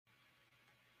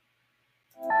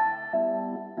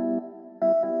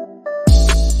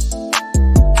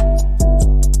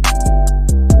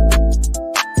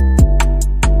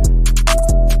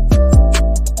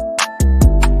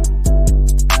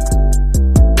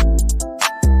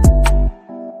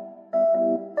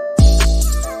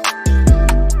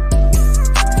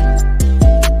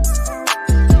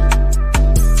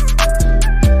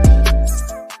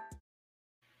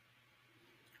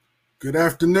Good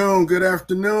afternoon, good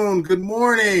afternoon, good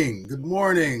morning, good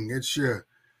morning. It's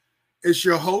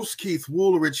your host Keith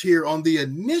Woolridge here on the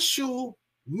initial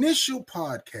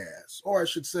podcast, or I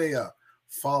should say a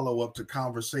follow-up to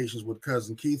Conversations with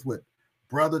Cousin Keith with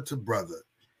Brother to Brother.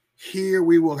 Here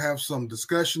we will have some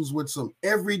discussions with some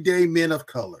everyday men of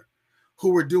color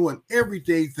who are doing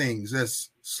everyday things,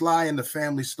 as Sly and the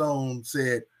Family Stone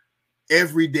said,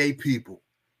 everyday people,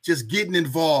 just getting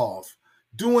involved,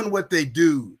 doing what they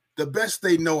do the best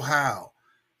they know how.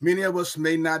 Many of us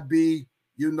may not be,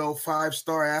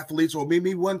 five-star athletes, or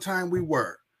maybe one time we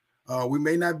were. We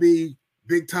may not be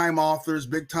big-time authors,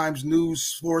 big-time news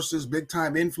sources,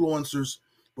 big-time influencers,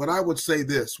 but I would say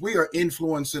this: we are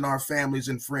influencing our families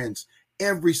and friends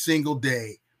every single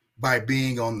day by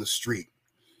being on the street.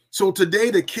 So today,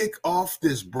 to kick off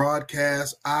this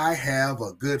broadcast, I have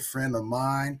a good friend of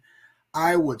mine.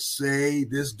 I would say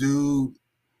this dude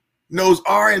knows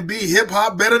R&B hip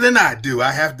hop better than I do.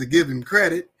 I have to give him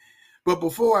credit. But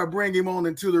before I bring him on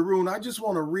into the room, I just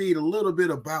want to read a little bit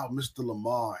about Mr.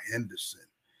 Lamar Henderson.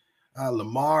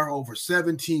 Lamar, over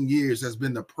 17 years, has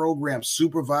been the program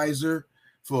supervisor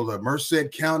for the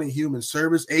Merced County Human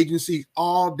Service Agency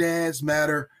All Dads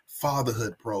Matter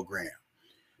Fatherhood Program.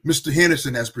 Mr.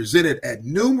 Henderson has presented at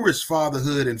numerous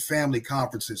fatherhood and family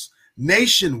conferences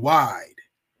nationwide.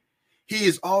 He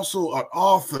is also an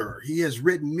author. He has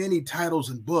written many titles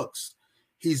and books.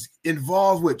 He's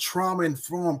involved with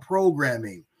trauma-informed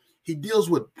programming. He deals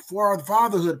with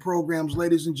fatherhood programs,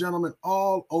 ladies and gentlemen,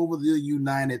 all over the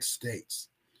United States.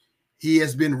 He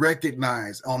has been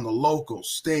recognized on the local,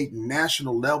 state, and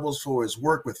national levels for his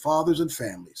work with fathers and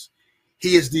families.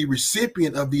 He is the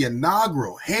recipient of the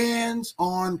inaugural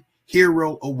Hands-On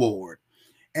Hero Award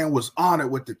and was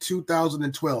honored with the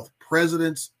 2012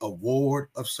 President's Award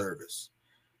of Service.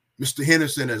 Mr.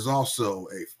 Henderson is also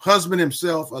a husband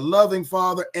himself, a loving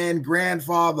father and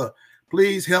grandfather.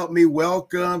 Please help me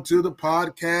welcome to the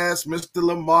podcast, Mr.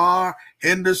 Lamar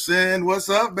Henderson. What's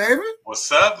up, baby?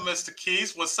 What's up, Mr.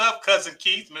 Keith? What's up, Cousin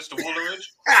Keith, Mr.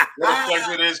 Woolridge? What a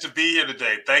pleasure it is to be here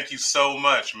today. Thank you so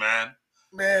much, man.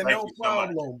 Man, no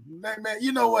problem. Man,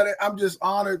 you know what? I'm just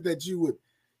honored that you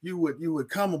would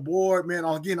come aboard, man,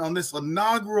 again on this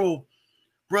inaugural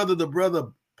Brother to Brother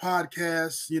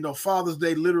podcast. Father's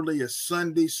Day literally is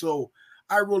Sunday, so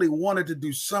I really wanted to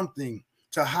do something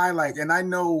to highlight. And I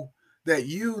know that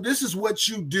this is what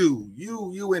you do.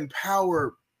 You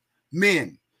empower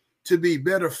men to be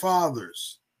better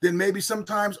fathers than maybe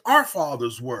sometimes our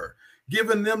fathers were,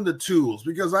 giving them the tools.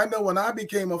 Because I know when I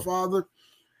became a father,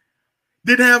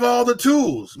 didn't have all the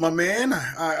tools, my man.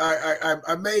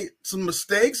 I made some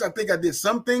mistakes. I think I did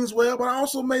some things well, but I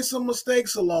also made some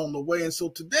mistakes along the way. And so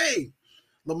today,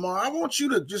 Lamar, I want you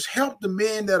to just help the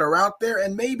men that are out there,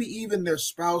 and maybe even their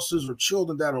spouses or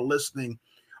children that are listening,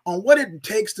 on what it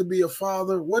takes to be a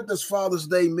father. What does Father's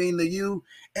Day mean to you?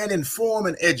 And inform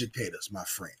and educate us, my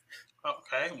friend.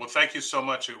 Okay. Well, thank you so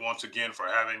much once again for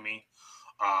having me.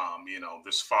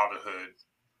 This fatherhood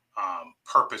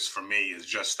purpose for me is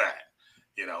just that.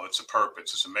 It's a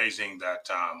purpose. It's amazing that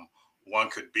one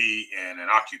could be in an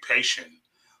occupation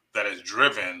that is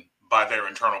driven by their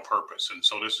internal purpose. And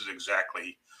so this is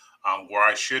exactly where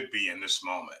I should be in this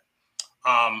moment.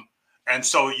 And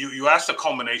so you asked a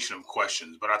culmination of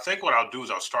questions, but I think what I'll do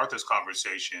is I'll start this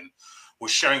conversation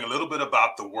with sharing a little bit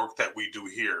about the work that we do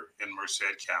here in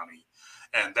Merced County.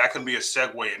 And that can be a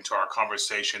segue into our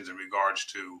conversations in regards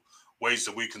to ways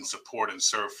that we can support and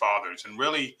serve fathers. And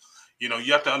really,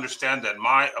 you have to understand that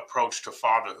my approach to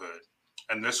fatherhood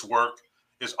and this work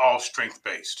is all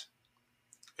strength-based.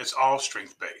 It's all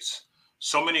strength-based.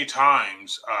 So many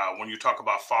times when you talk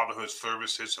about fatherhood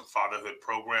services and fatherhood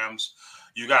programs,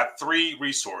 you got three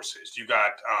resources. You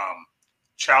got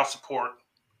child support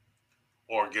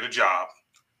or get a job,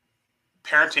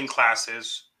 parenting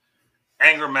classes,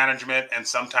 anger management, and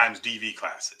sometimes DV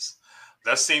classes.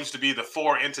 That seems to be the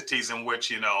four entities in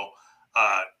which,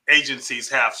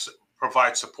 agencies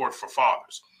provide support for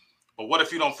fathers. But what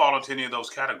if you don't fall into any of those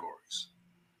categories?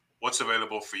 What's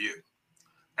available for you?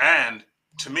 And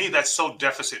to me, that's so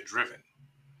deficit driven.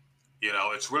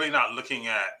 It's really not looking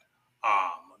at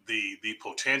the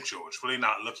potential. It's really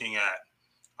not looking at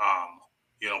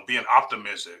being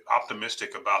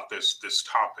optimistic about this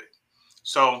topic.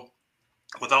 So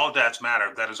with All Dads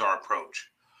Matter, that is our approach.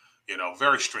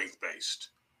 Very strength based.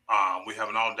 We have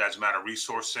an All Dads Matter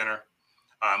resource center.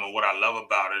 And what I love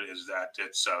about it is that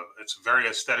it's very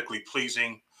aesthetically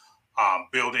pleasing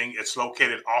building. It's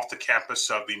located off the campus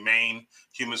of the main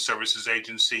Human Services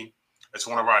Agency. It's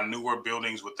one of our newer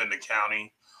buildings within the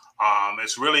county.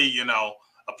 It's really,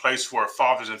 a place where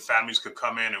fathers and families could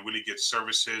come in and really get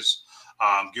services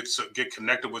get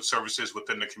connected with services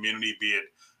within the community, be it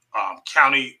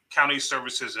county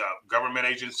services, government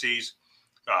agencies,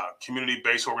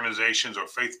 community-based organizations, or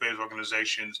faith-based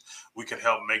organizations. We can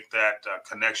help make that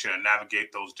connection and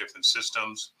navigate those different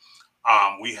systems.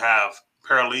 We have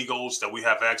paralegals that we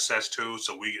have access to,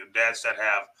 so dads that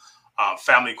have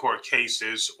family court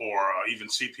cases or even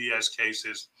CPS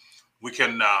cases, we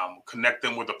can connect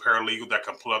them with a paralegal that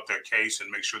can pull up their case and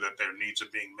make sure that their needs are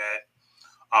being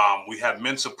met. We have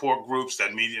men's support groups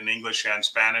that meet in English and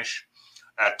Spanish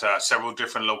at several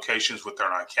different locations within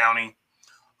our county.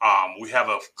 We have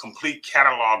a complete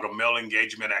catalog of male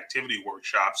engagement activity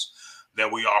workshops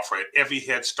that we offer at every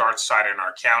Head Start site in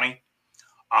our county.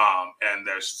 And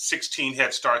there's 16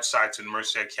 Head Start sites in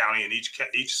Merced County, and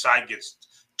each site gets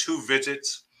 2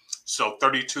 visits. So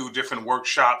 32 different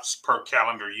workshops per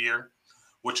calendar year,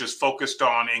 which is focused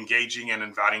on engaging and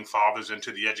inviting fathers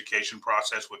into the education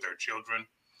process with their children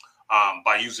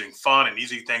by using fun and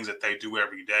easy things that they do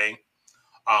every day.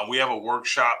 We have a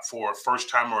workshop for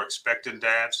first-time or expectant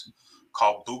dads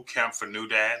called Boot Camp for New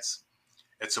Dads.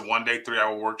 It's a 1-day,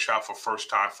 3-hour workshop for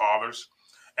first-time fathers.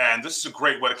 And this is a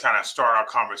great way to kind of start our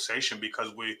conversation,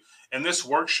 because in this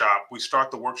workshop, we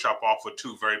start the workshop off with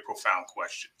 2 very profound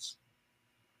questions.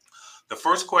 The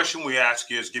first question we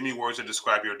ask is, give me words to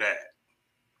describe your dad.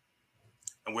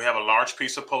 And we have a large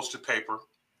piece of Post-it paper.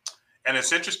 And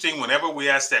it's interesting, whenever we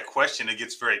ask that question, it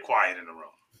gets very quiet in the room.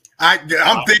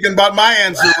 I'm thinking about my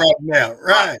answer right now.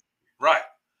 Right.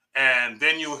 And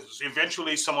then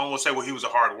eventually someone will say, well, he was a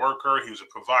hard worker. He was a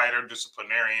provider,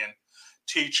 disciplinarian,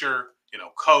 teacher,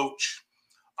 coach.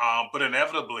 But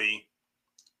inevitably,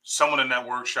 someone in that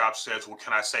workshop says, well,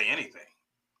 can I say anything?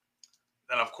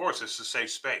 And of course, it's a safe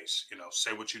space,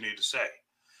 say what you need to say.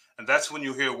 And that's when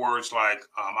you hear words like,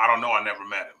 I don't know, I never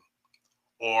met him.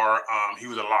 Or he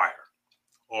was a liar.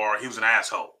 Or he was an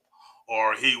asshole.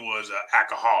 Or he was an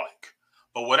alcoholic.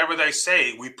 But whatever they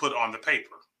say, we put on the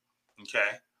paper.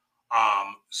 Okay.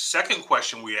 Second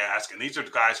question we ask, and these are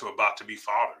the guys who are about to be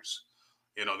fathers.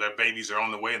 Their babies are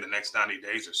on the way in the next 90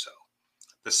 days or so.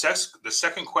 The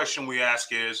second question we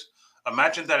ask is,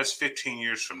 imagine that it's 15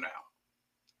 years from now,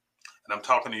 and I'm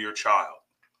talking to your child.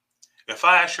 If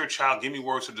I ask your child, give me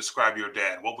words to describe your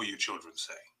dad, what will your children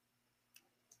say?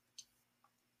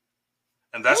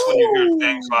 And that's when you hear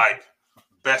things like,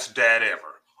 best dad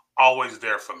ever, always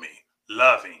there for me,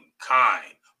 loving,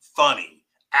 kind, funny,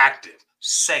 active,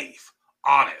 safe,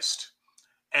 honest.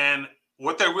 And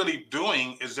what they're really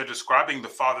doing is they're describing the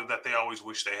father that they always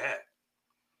wish they had.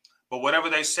 But whatever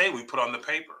they say, we put on the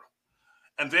paper.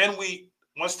 And then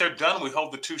once they're done, we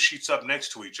hold the 2 sheets up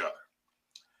next to each other.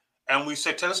 And we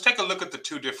say, let's take a look at the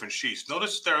 2 different sheets.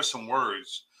 Notice there are some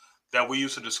words that we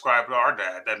used to describe our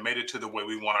dad that made it to the way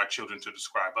we want our children to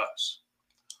describe us.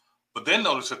 But then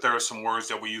notice that there are some words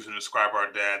that we use to describe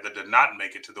our dad that did not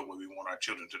make it to the way we want our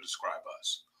children to describe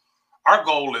us. Our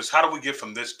goal is, how do we get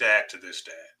from this dad to this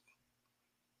dad?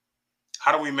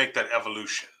 How do we make that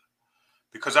evolution?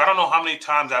 Because I don't know how many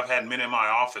times I've had men in my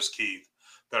office, Keith,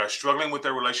 that are struggling with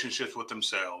their relationships with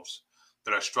themselves,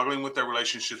 that are struggling with their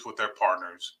relationships with their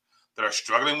partners, that are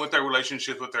struggling with their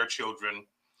relationships with their children.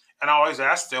 And I always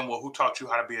ask them, well, who taught you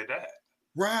how to be a dad?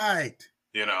 Right.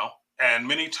 And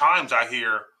many times I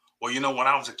hear, well, when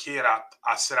I was a kid,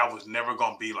 I said I was never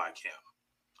going to be like him.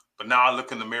 But now I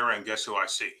look in the mirror and guess who I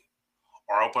see?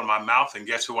 Or I open my mouth and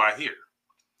guess who I hear?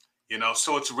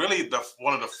 So it's really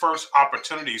one of the first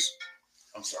opportunities.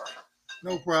 I'm sorry.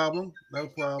 No problem.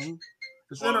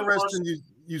 It's interesting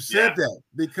you said that,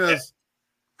 because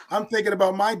I'm thinking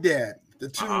about my dad. The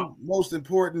 2 most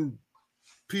important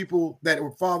people that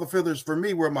were father figures for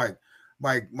me were my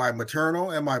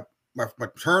maternal and my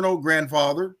maternal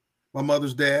grandfather, my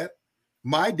mother's dad,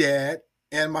 my dad,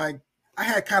 and I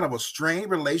had kind of a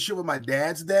strained relationship with my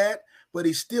dad's dad, but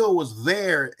he still was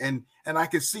there, and I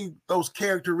could see those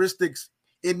characteristics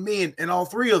in me and all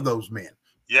 3 of those men.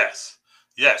 Yes,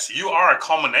 you are a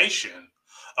culmination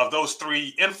of those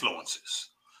 3 influences,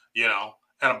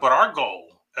 but our goal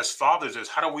as fathers is,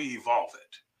 how do we evolve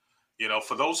it?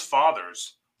 For those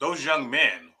fathers, those young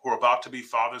men who are about to be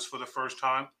fathers for the first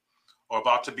time or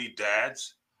about to be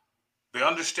dads, the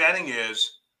understanding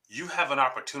is you have an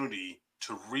opportunity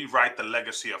to rewrite the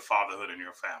legacy of fatherhood in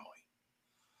your family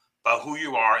by who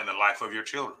you are in the life of your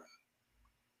children.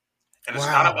 And it's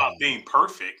not about being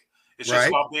perfect. It's just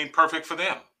about being perfect for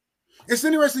them. It's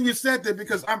interesting you said that,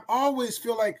 because I always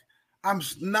feel like I'm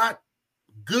not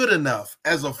good enough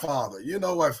as a father.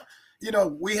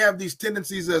 We have these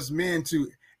tendencies as men to,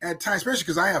 at times, especially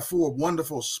because I have 4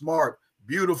 wonderful, smart,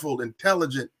 beautiful,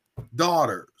 intelligent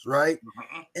daughters, right?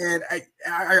 Mm-hmm. And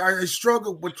I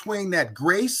struggle between that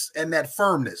grace and that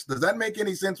firmness. Does that make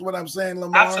any sense what I'm saying,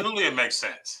 Lamar? Absolutely, it makes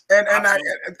sense.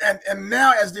 And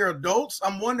now as they're adults,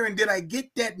 I'm wondering, did I get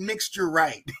that mixture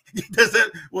right?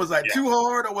 Was I too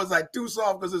hard or was I too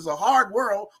soft? Because it's a hard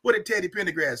world. What did Teddy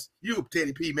Pendergrass? You,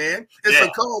 Teddy P, man. It's a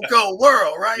cold, cold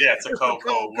world, right? Yeah, it's a cold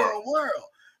world.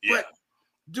 Yeah. But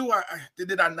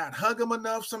did I not hug them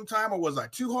enough sometime, or was I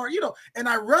too hard? And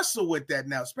I wrestle with that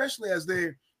now, especially as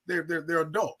they're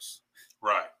adults.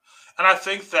 Right. And I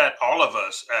think that all of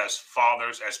us as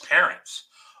fathers, as parents,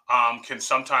 can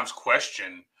sometimes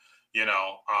question,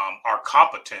 our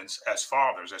competence as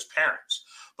fathers, as parents.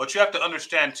 But you have to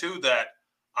understand too that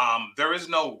there is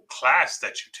no class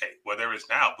that you take. Well, there is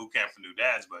now boot camp for new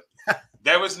dads, but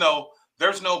there's no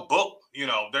book,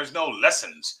 there's no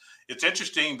lessons. It's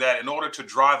interesting that in order to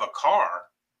drive a car,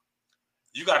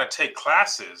 you got to take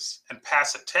classes and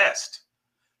pass a test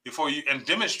and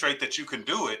demonstrate that you can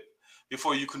do it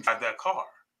before you can drive that car.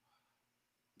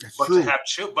 That's but true.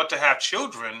 to have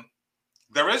children,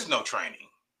 there is no training.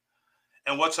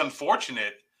 And what's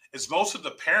unfortunate is most of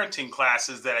the parenting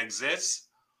classes that exist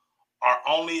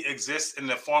only exist in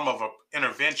the form of an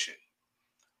intervention.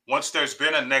 Once there's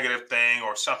been a negative thing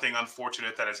or something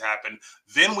unfortunate that has happened,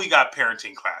 then we got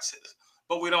parenting classes,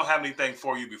 but we don't have anything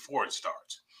for you before it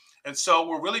starts. And so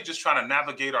we're really just trying to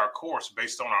navigate our course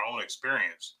based on our own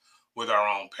experience with our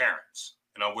own parents,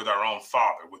 with our own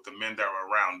father, with the men that are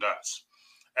around us.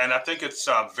 And I think it's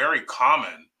very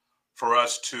common for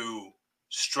us to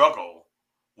struggle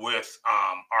with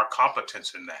our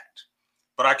competence in that.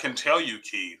 But I can tell you,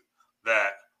 Keith,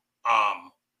 that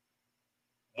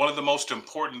one of the most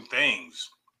important things,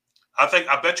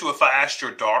 I bet you if I asked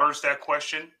your daughters that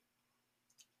question,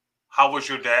 how was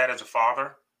your dad as a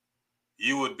father?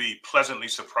 You would be pleasantly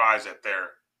surprised at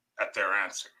their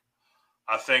answer.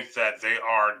 I think that they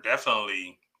are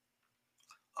definitely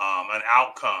an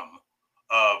outcome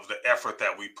of the effort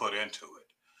that we put into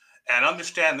it. And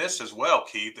understand this as well,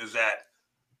 Keith, is that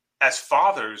as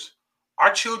fathers,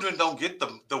 our children don't get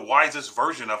the wisest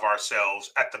version of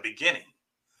ourselves at the beginning.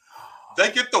 They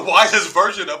get the wisest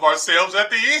version of ourselves at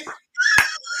the end.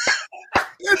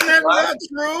 Isn't that not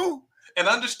true? And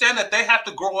understand that they have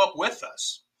to grow up with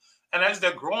us. And as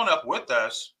they're growing up with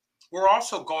us, we're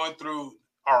also going through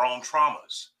our own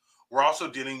traumas. We're also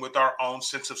dealing with our own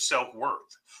sense of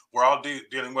self-worth. We're all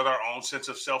dealing with our own sense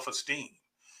of self-esteem.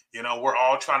 We're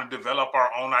all trying to develop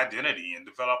our own identity and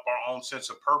develop our own sense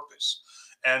of purpose.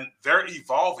 And they're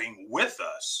evolving with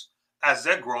us as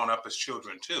they're growing up as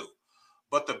children too.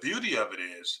 But the beauty of it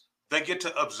is they get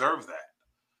to observe that.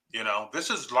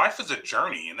 Life is a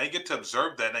journey, and they get to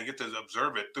observe that, and they get to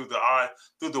observe it through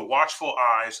the watchful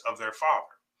eyes of their father.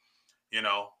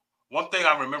 One thing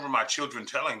I remember my children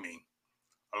telling me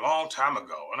a long time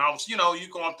ago, and I was, you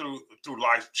going through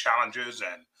life challenges,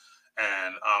 and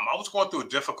I was going through a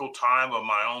difficult time of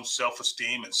my own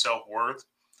self-esteem and self-worth,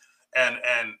 and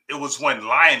it was when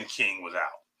Lion King was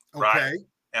out, right? Okay.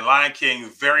 And Lion King,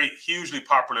 very hugely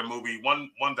popular movie, one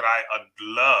that I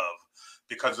love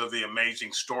because of the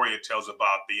amazing story it tells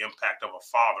about the impact of a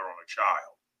father on a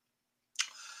child.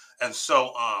 And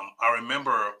so I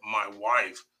remember my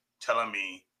wife telling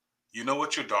me, you know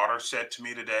what your daughter said to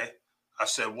me today? I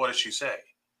said, what did she say?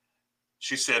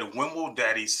 She said, when will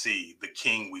daddy see the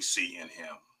king we see in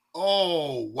him?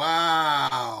 Oh,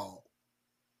 wow.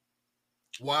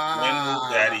 Wow. When will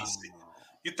daddy see?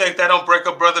 You think that don't break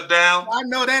a brother down? I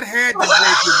know that had to break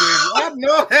you, baby. I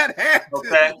know that had to.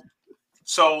 Okay.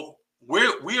 So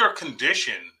we are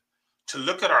conditioned to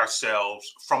look at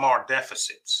ourselves from our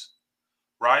deficits,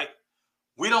 right?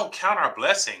 We don't count our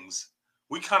blessings.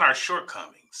 We count our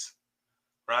shortcomings,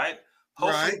 right?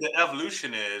 Hopefully the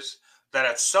evolution is that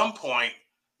at some point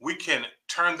we can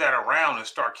turn that around and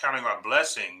start counting our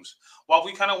blessings while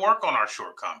we kind of work on our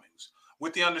shortcomings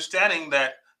with the understanding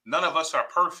that none of us are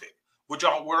perfect.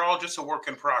 We're all just a work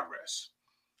in progress,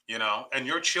 and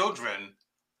your children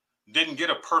didn't get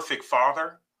a perfect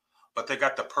father, but they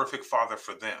got the perfect father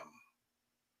for them.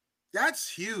 That's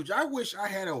huge. I wish I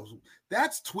had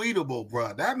that's tweetable,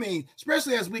 bro. That means,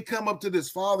 especially as we come up to this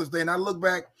Father's Day, and I look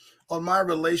back on my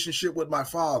relationship with my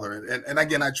father. And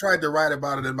again, I tried to write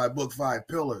about it in my book, 5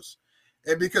 Pillars.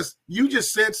 And because you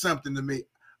just said something to me,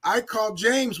 I called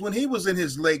James when he was in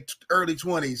his early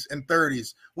 20s and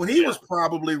 30s, when he was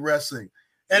probably wrestling.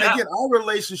 And again, our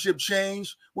relationship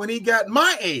changed when he got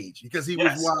my age because he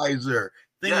was wiser,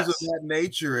 things of that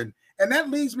nature. And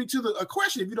that leads me to a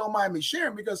question, if you don't mind me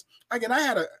sharing, because again, I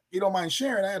had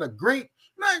a great,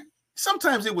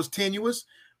 sometimes it was tenuous,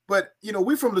 but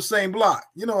we're from the same block.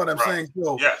 You know what I'm saying?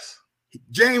 So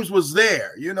James was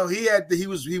there. You know, he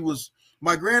was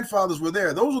my grandfathers were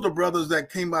there. Those were the brothers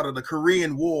that came out of the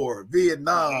Korean War,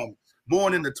 Vietnam,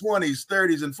 born in the 20s,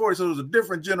 30s, and 40s. So it was a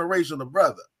different generation of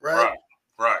brother, right? Right.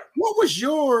 Right. What was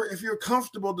if you're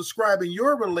comfortable describing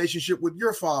your relationship with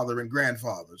your father and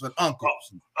grandfathers and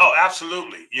uncles? Oh,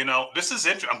 absolutely. You know, this is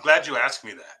interesting. I'm glad you asked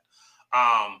me that.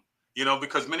 You know,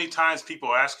 because many times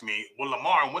people ask me, well,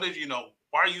 Lamar,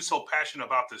 why are you so passionate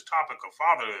about this topic of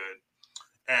fatherhood?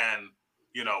 And,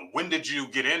 you know, when did you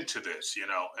get into this? You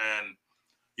know, and,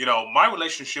 you know, my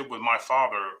relationship with my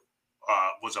father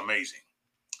was amazing,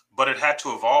 but it had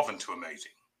to evolve into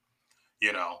amazing,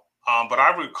 you know. But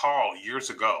I recall years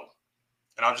ago,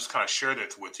 and I'll just kind of share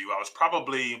this with you.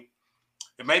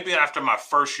 It may be after my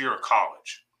first year of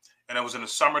college, and it was in the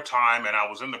summertime, and I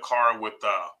was in the car with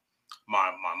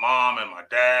my mom and my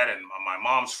dad and my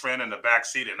mom's friend in the back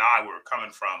seat, and I were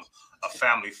coming from a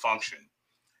family function,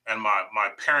 and my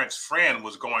parents' friend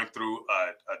was going through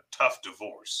a tough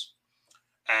divorce,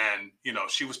 and you know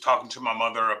she was talking to my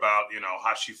mother about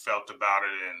how she felt about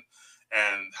it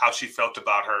and how she felt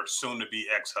about her soon-to-be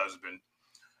ex-husband,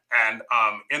 and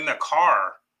in the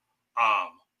car,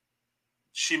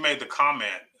 she made the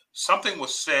comment. Something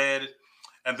was said.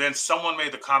 And then someone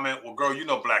made the comment, well, girl, you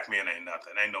know, black men ain't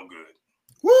nothing, ain't no good.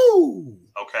 Woo!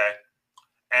 Okay.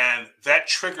 And that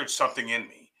triggered something in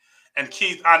me. And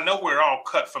Keith, I know we're all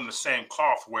cut from the same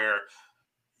cloth where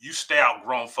you stay out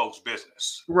grown folks'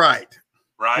 business. Right.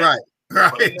 Right.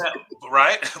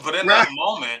 Right. But in that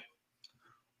moment,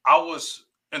 I was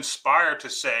inspired to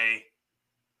say,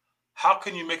 how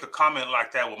can you make a comment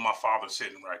like that with my father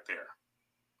sitting right there?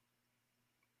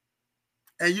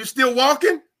 And you still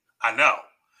walking? I know.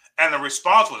 And the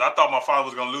response was, I thought my father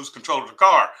was going to lose control of the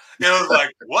car. You know, it was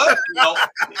like, what? You know,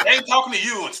 they ain't talking to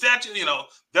you. Instead, you know,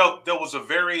 there was a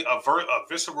very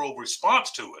visceral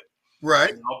response to it. Right.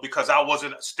 You know, because I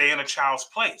wasn't staying a child's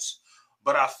place.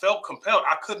 But I felt compelled.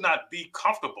 I could not be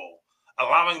comfortable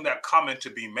allowing that comment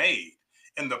to be made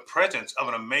in the presence of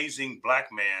an amazing black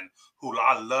man who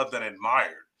I loved and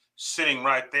admired, sitting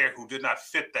right there, who did not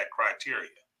fit that criteria,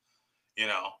 you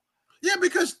know? Yeah,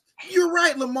 because you're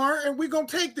right, Lamar, and we're going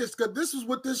to take this because this is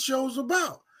what this show's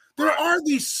about. There are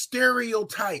these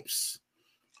stereotypes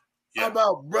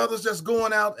about brothers that's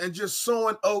going out and just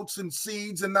sowing oats and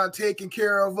seeds and not taking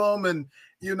care of them, and,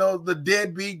 you know, the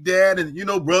deadbeat dad, and, you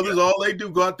know, brothers, all they do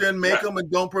go out there and make them and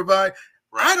don't provide.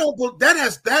 I don't,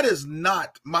 that is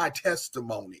not my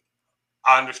testimony.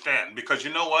 I understand, because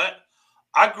you know what?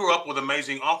 I grew up with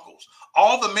amazing uncles.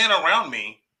 All the men around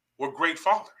me were great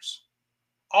fathers.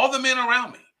 All the men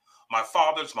around me, my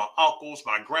fathers, my uncles,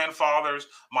 my grandfathers,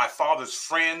 my father's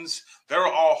friends, they were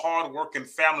all hardworking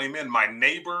family men. My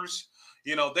neighbors,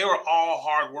 you know, they were all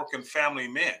hardworking family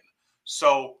men.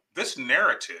 So this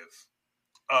narrative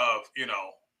of, you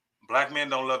know, black men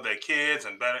don't love their kids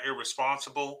and they're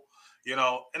irresponsible, you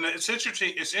know, and it's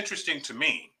interesting to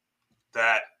me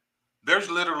that there's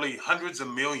literally hundreds of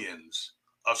millions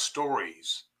of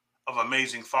stories of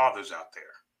amazing fathers out there.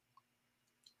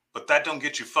 But that don't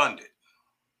get you funded.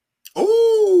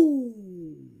 Ooh.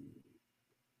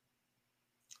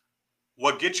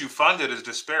 What gets you funded is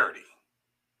disparity.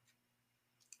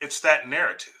 It's that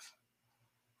narrative,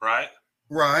 right?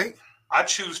 Right. I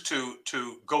choose to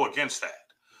go against that.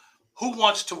 Who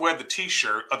wants to wear the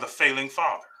t-shirt of the failing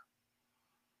father?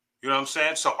 You know what I'm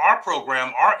saying? So our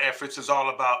program, our efforts is all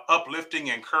about uplifting,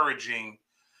 encouraging,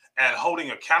 and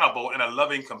holding accountable in a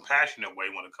loving, compassionate way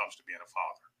when it comes to being a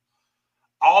father.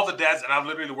 All the dads, and I've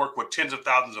literally worked with tens of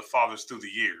thousands of fathers through the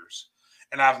years.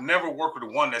 And I've never worked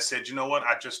with one that said, you know what,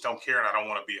 I just don't care and I don't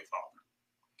want to be a father.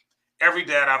 Every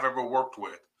dad I've ever worked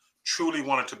with truly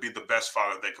wanted to be the best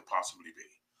father they could possibly be.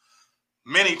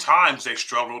 Many times they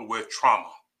struggled with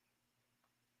trauma.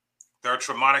 There are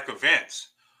traumatic events,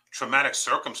 traumatic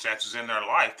circumstances in their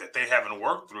life that they haven't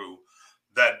worked through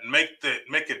that make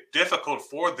it difficult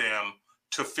for them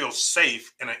to feel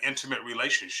safe in an intimate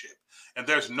relationship. And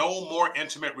there's no more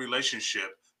intimate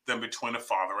relationship than between a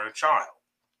father and a child.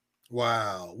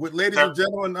 Wow. Ladies and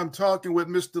gentlemen, I'm talking with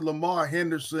Mr. Lamar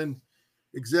Henderson,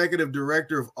 Executive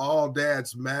Director of All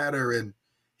Dads Matter. And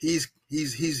he's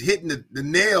hitting the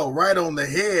nail right on the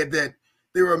head that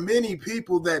there are many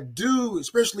people that do,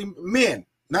 especially men,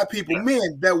 not people,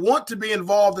 men that want to be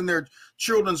involved in their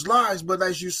children's lives. But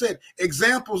as you said,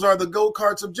 examples are the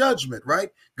go-karts of judgment, right?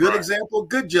 Good example,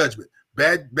 good judgment.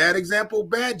 Bad example,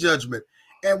 bad judgment.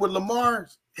 And what Lamar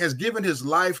has given his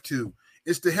life to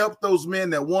is to help those men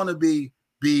that want to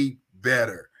be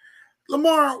better.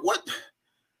 Lamar, what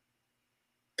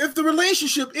if the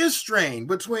relationship is strained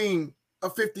between a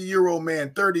 50-year-old man,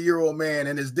 30-year-old man,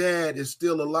 and his dad is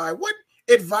still alive? What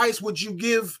advice would you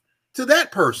give to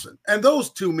that person and those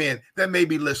two men that may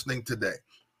be listening today?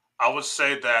 I would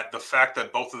say that the fact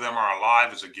that both of them are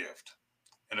alive is a gift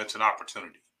and it's an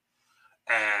opportunity.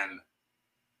 And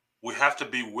we have to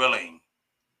be willing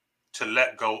to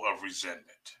let go of resentment.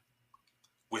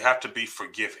 We have to be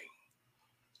forgiving.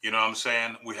 You know what I'm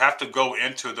saying? We have to go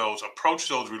into approach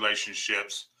those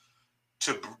relationships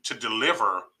to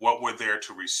deliver what we're there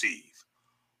to receive.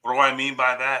 What do I mean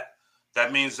by that?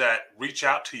 That means that reach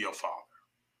out to your father.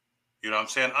 You know what I'm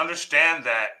saying? Understand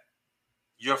that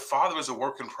your father is a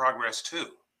work in progress too.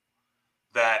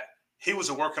 That he was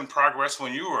a work in progress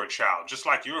when you were a child, just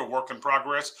like you're a work in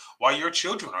progress while your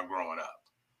children are growing up.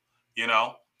 You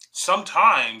know,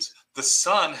 sometimes the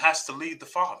son has to lead the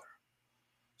father.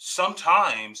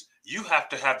 Sometimes you have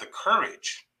to have the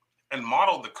courage and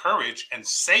model the courage and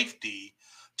safety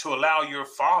to allow your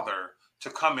father to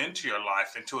come into your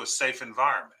life into a safe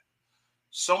environment.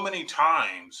 So many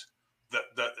times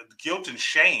the guilt and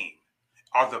shame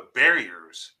are the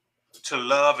barriers to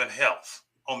love and health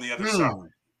on the other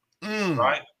side,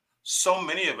 right? So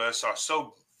many of us are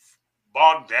so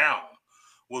bogged down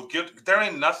with guilt. There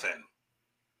ain't nothing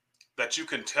that you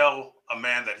can tell a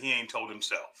man that he ain't told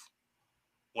himself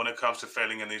when it comes to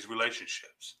failing in these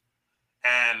relationships.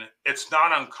 And it's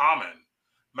not uncommon.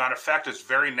 Matter of fact, it's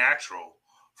very natural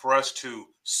for us to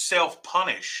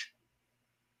self-punish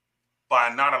by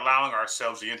not allowing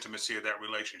ourselves the intimacy of that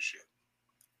relationship.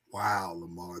 Wow,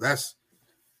 Lamar. That's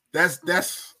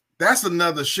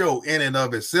another show in and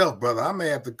of itself, brother. I may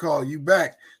have to call you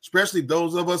back, especially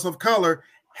those of us of color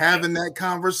having that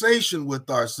conversation with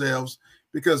ourselves,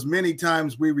 because many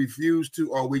times we refuse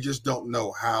to, or we just don't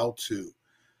know how to.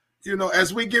 You know,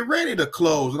 as we get ready to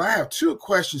close, and I have two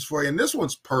questions for you, and this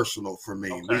one's personal for me.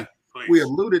 Okay, we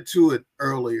alluded to it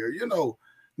earlier. You know,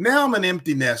 now I'm an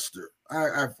empty nester.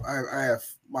 I have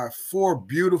my 4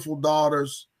 beautiful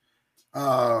daughters.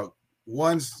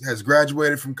 One has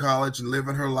graduated from college and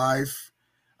living her life.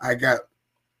 I got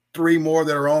 3 more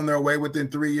that are on their way within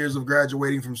 3 years of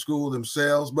graduating from school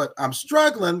themselves. But I'm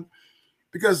struggling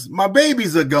because my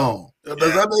babies are gone.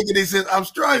 Does that make any sense? I'm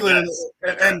struggling,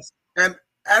 and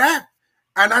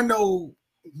I know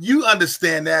you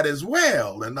understand that as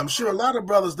well. And I'm sure a lot of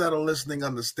brothers that are listening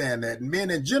understand that, and men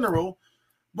in general.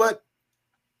 But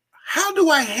how do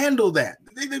I handle that?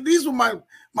 These were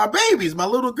my babies, my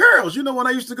little girls. You know, when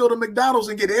I used to go to McDonald's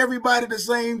and get everybody the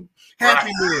same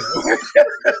Happy Meal.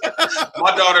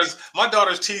 My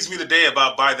daughters teased me today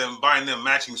about buying them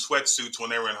matching sweatsuits when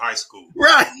they were in high school.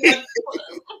 Right.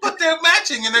 But they're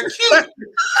matching and they're cute.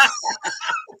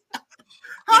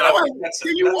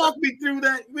 Can you walk me through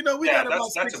that? You know, we got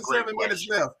about 6 or 7 minutes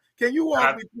left. Can you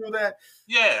walk me through that?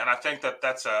 Yeah, and I think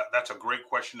that's a great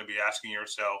question to be asking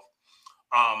yourself.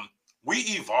 We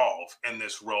evolve in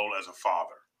this role as a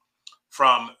father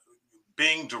from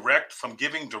giving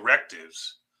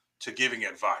directives to giving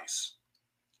advice,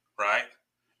 right?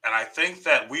 And I think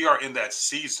that we are in that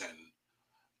season,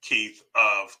 Keith,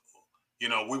 of, you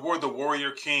know, we were the warrior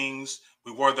kings,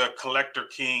 we were the collector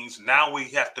kings. Now we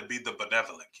have to be the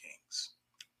benevolent kings.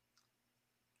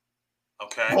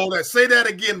 Okay. Hold that. Say that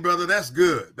again, brother. That's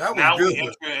good. That was good. Now we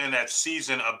enter in that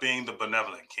season of being the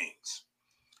benevolent kings.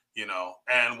 You know,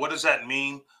 and what does that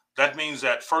mean? That means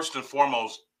that first and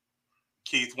foremost,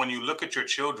 Keith, when you look at your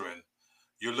children,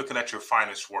 you're looking at your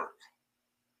finest work.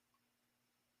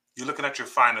 You're looking at your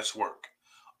finest work.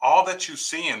 All that you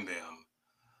see in them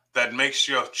that makes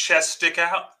your chest stick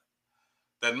out,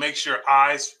 that makes your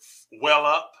eyes well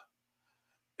up,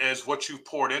 is what you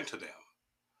poured into them.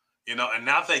 You know, and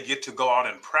now they get to go out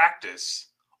and practice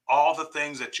all the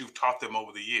things that you've taught them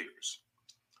over the years.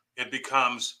 It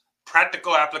becomes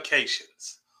practical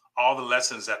applications, all the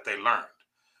lessons that they learned,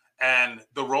 and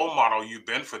the role model you've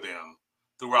been for them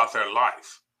throughout their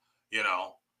life. You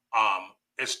know,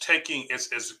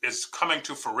 it's coming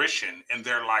to fruition in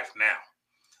their life now.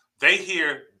 They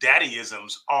hear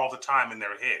daddyisms all the time in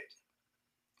their head.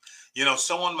 You know,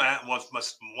 someone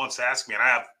once asked me, and I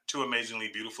have 2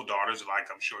 amazingly beautiful daughters, like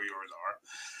I'm sure yours are,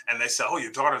 and they said, "Oh,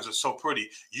 your daughters are so pretty.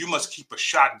 You must keep a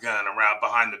shotgun around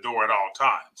behind the door at all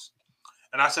times."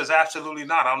 And I says, absolutely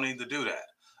not. I don't need to do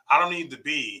that. I don't need to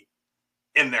be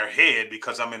in their head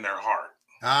because I'm in their heart.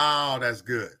 Oh, that's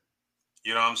good.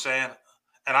 You know what I'm saying?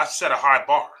 And I set a high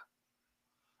bar.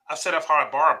 I set a high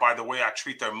bar by the way I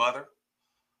treat their mother.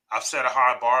 I've set a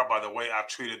high bar by the way I've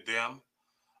treated them.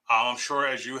 I'm sure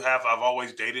as you have, I've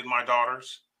always dated my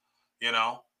daughters. You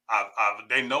know,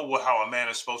 they know how a man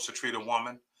is supposed to treat a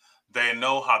woman. They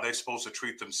know how they're supposed to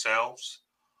treat themselves.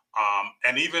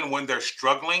 And even when they're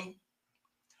struggling,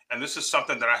 and this is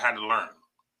something that I had to learn.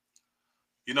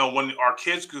 when our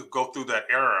kids go through that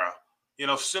era,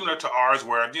 similar to ours,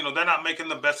 where, they're not making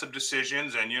the best of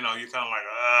decisions, and, you're kind of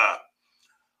like,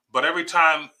 but every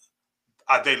time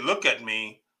they look at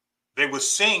me, they were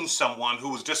seeing someone who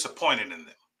was disappointed in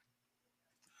them.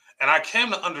 And I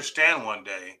came to understand one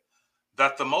day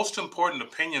that the most important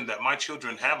opinion that my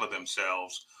children have of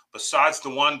themselves, besides the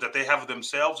one that they have of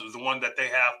themselves, is the one that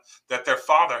that their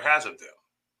father has of them.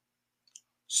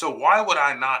 So why would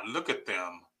I not look at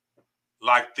them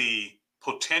like the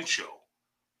potential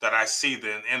that I see in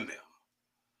them?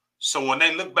 So when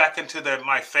they look back into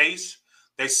my face,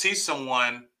 they see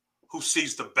someone who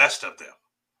sees the best of them,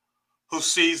 who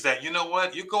sees that, you know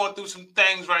what, you're going through some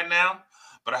things right now,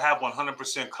 but I have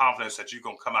 100% confidence that you're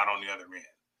going to come out on the other end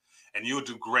and you'll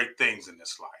do great things in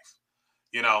this life.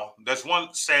 There's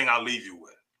one saying I'll leave you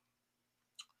with.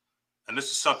 And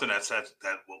this is something that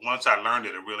once I learned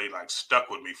it, it really stuck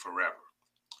with me forever.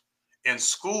 In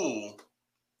school,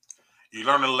 you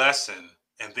learn a lesson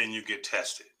and then you get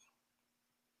tested.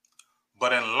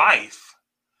 But in life,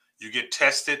 you get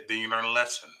tested, then you learn a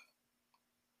lesson.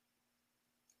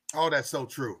 Oh, that's so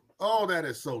true. Oh, that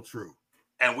is so true.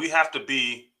 And we have to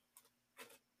be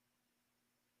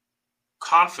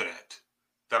confident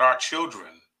that our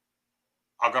children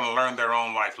are going to learn their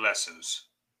own life lessons,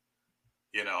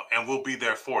 and we'll be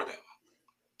there for them.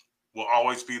 We'll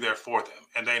always be there for them.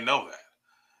 And they know that.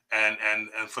 And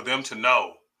for them to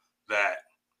know that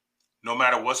no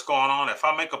matter what's going on, if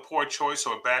I make a poor choice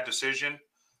or a bad decision,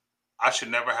 I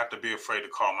should never have to be afraid to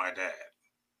call my dad,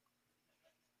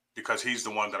 because he's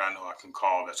the one that I know I can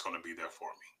call that's going to be there for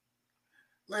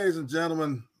me. Ladies and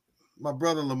gentlemen, my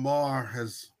brother Lamar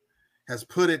has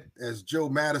put it, as Joe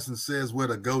Madison says, where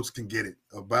the goats can get it,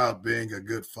 about being a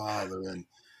good father. And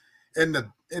in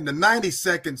the 90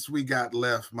 seconds we got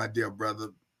left, my dear brother,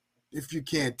 if you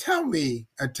can, tell me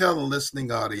and tell the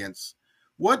listening audience,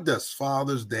 what does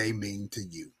Father's Day mean to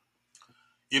you?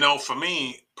 For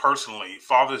me personally,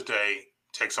 Father's Day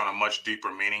takes on a much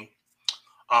deeper meaning.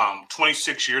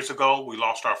 26 years ago, we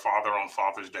lost our father on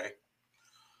Father's Day.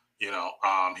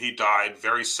 He died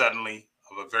very suddenly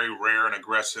of a very rare and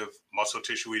aggressive muscle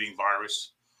tissue eating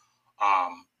virus.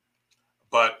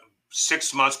 But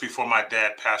 6 months before my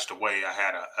dad passed away, I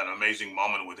had an amazing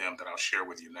moment with him that I'll share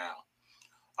with you now.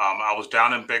 I was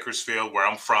down in Bakersfield, where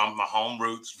I'm from, my home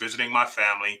roots, visiting my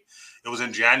family. It was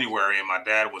in January, and my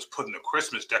dad was putting the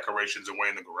Christmas decorations away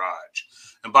in the garage.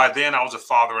 And by then, I was a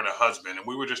father and a husband, and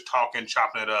we were just talking,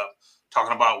 chopping it up,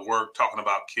 talking about work, talking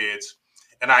about kids.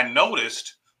 And I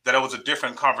noticed that it was a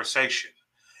different conversation.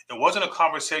 It wasn't a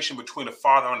conversation between a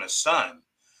father and a son.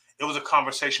 It was a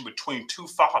conversation between two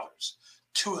fathers,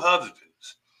 two husbands.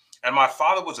 And my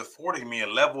father was affording me a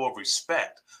level of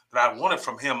respect that I wanted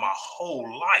from him my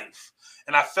whole life.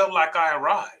 And I felt like I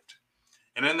arrived.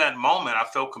 And in that moment, I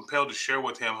felt compelled to share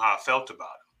with him how I felt about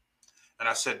him. And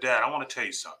I said, Dad, I want to tell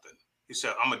you something. He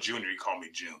said, I'm a junior. He called me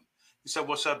June. He said,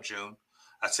 what's up, June?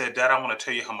 I said, Dad, I want to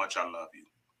tell you how much I love you.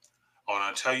 I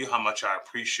want to tell you how much I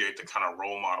appreciate the kind of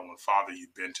role model and father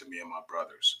you've been to me and my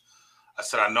brothers. I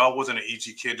said, I know I wasn't an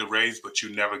easy kid to raise, but you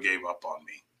never gave up on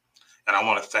me. And I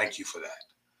want to thank you for that.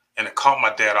 And it caught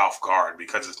my dad off guard,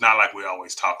 because it's not like we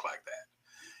always talk like that.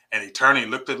 And he turned and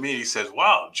he looked at me and he says,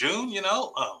 wow, June,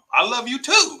 I love you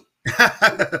too.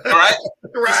 Right?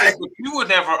 He said, but you were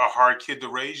never a hard kid to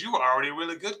raise. You were already a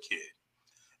really good kid.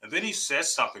 And then he said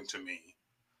something to me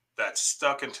that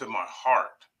stuck into my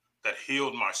heart, that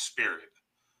healed my spirit.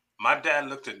 My dad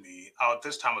looked at me at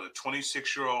this time as a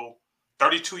 26-year-old,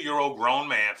 32-year-old grown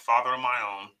man, father of my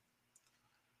own.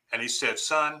 And he said,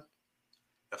 son,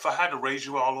 if I had to raise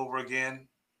you all over again,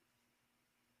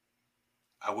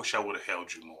 I wish I would have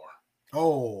held you more.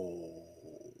 Oh.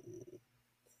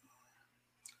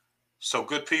 So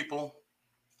good people,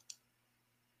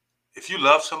 if you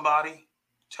love somebody,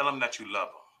 tell them that you love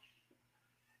them.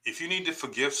 If you need to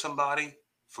forgive somebody,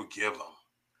 forgive them.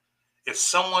 If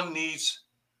someone needs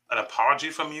an apology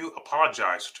from you,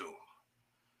 apologize to them.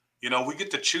 We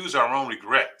get to choose our own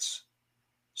regrets.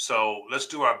 So let's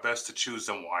do our best to choose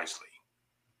them wisely.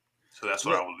 So that's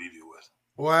what I will leave you with.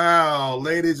 Wow,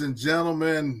 ladies and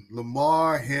gentlemen,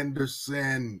 Lamar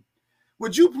Henderson.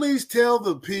 Would you please tell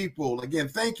the people, again,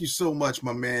 thank you so much,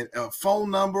 my man, a phone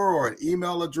number or an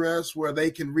email address where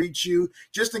they can reach you,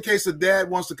 just in case the dad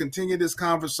wants to continue this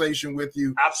conversation with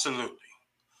you? Absolutely.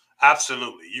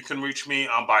 Absolutely. You can reach me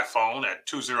by phone at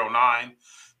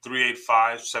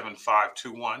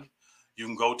 209-385-7521. You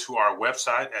can go to our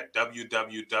website at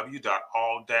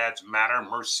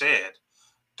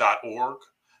www.alldadsmattermerced.org.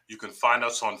 You can find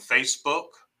us on Facebook,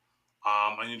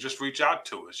 and you just reach out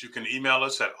to us. You can email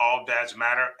us at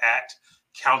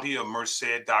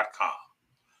alldadsmatter@countyofmerced.com.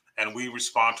 and we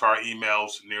respond to our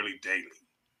emails nearly daily.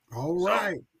 All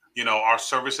right. So, you know, our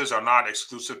services are not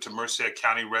exclusive to Merced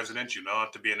County residents. You don't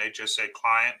have to be an HSA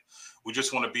client. We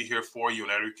just want to be here for you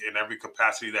in every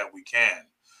capacity that we can,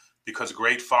 because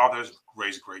great fathers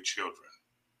raise great children.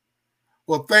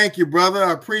 Well, thank you, brother.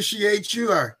 I appreciate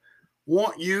you. I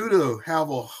want you to have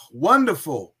a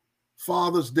wonderful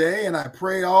Father's Day, and I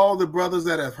pray all the brothers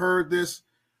that have heard this,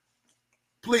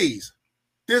 please,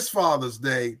 this Father's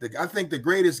Day, I think the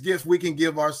greatest gift we can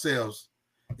give ourselves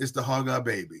is to hug our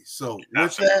babies. So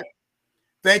with that,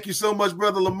 thank you so much,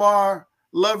 Brother Lamar.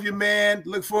 Love you, man.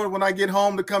 Look forward when I get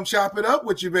home to come chop it up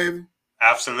with you, baby.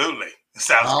 Absolutely.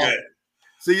 Sounds good.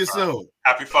 See you soon.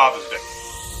 Happy Father's Day.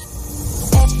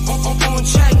 On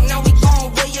track, now we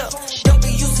gon' way up.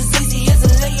 W's as easy as a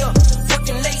layup.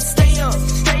 Working late, stay up,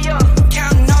 stay up.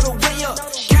 Counting all the way up.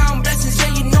 Counting blessings,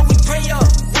 yeah, you know we pray up,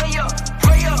 way up,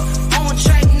 pray up. On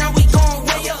track, now we gon'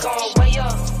 way up, way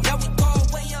up. Now we gon'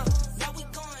 way up, now we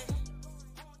going.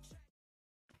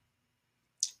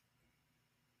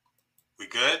 We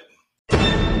good?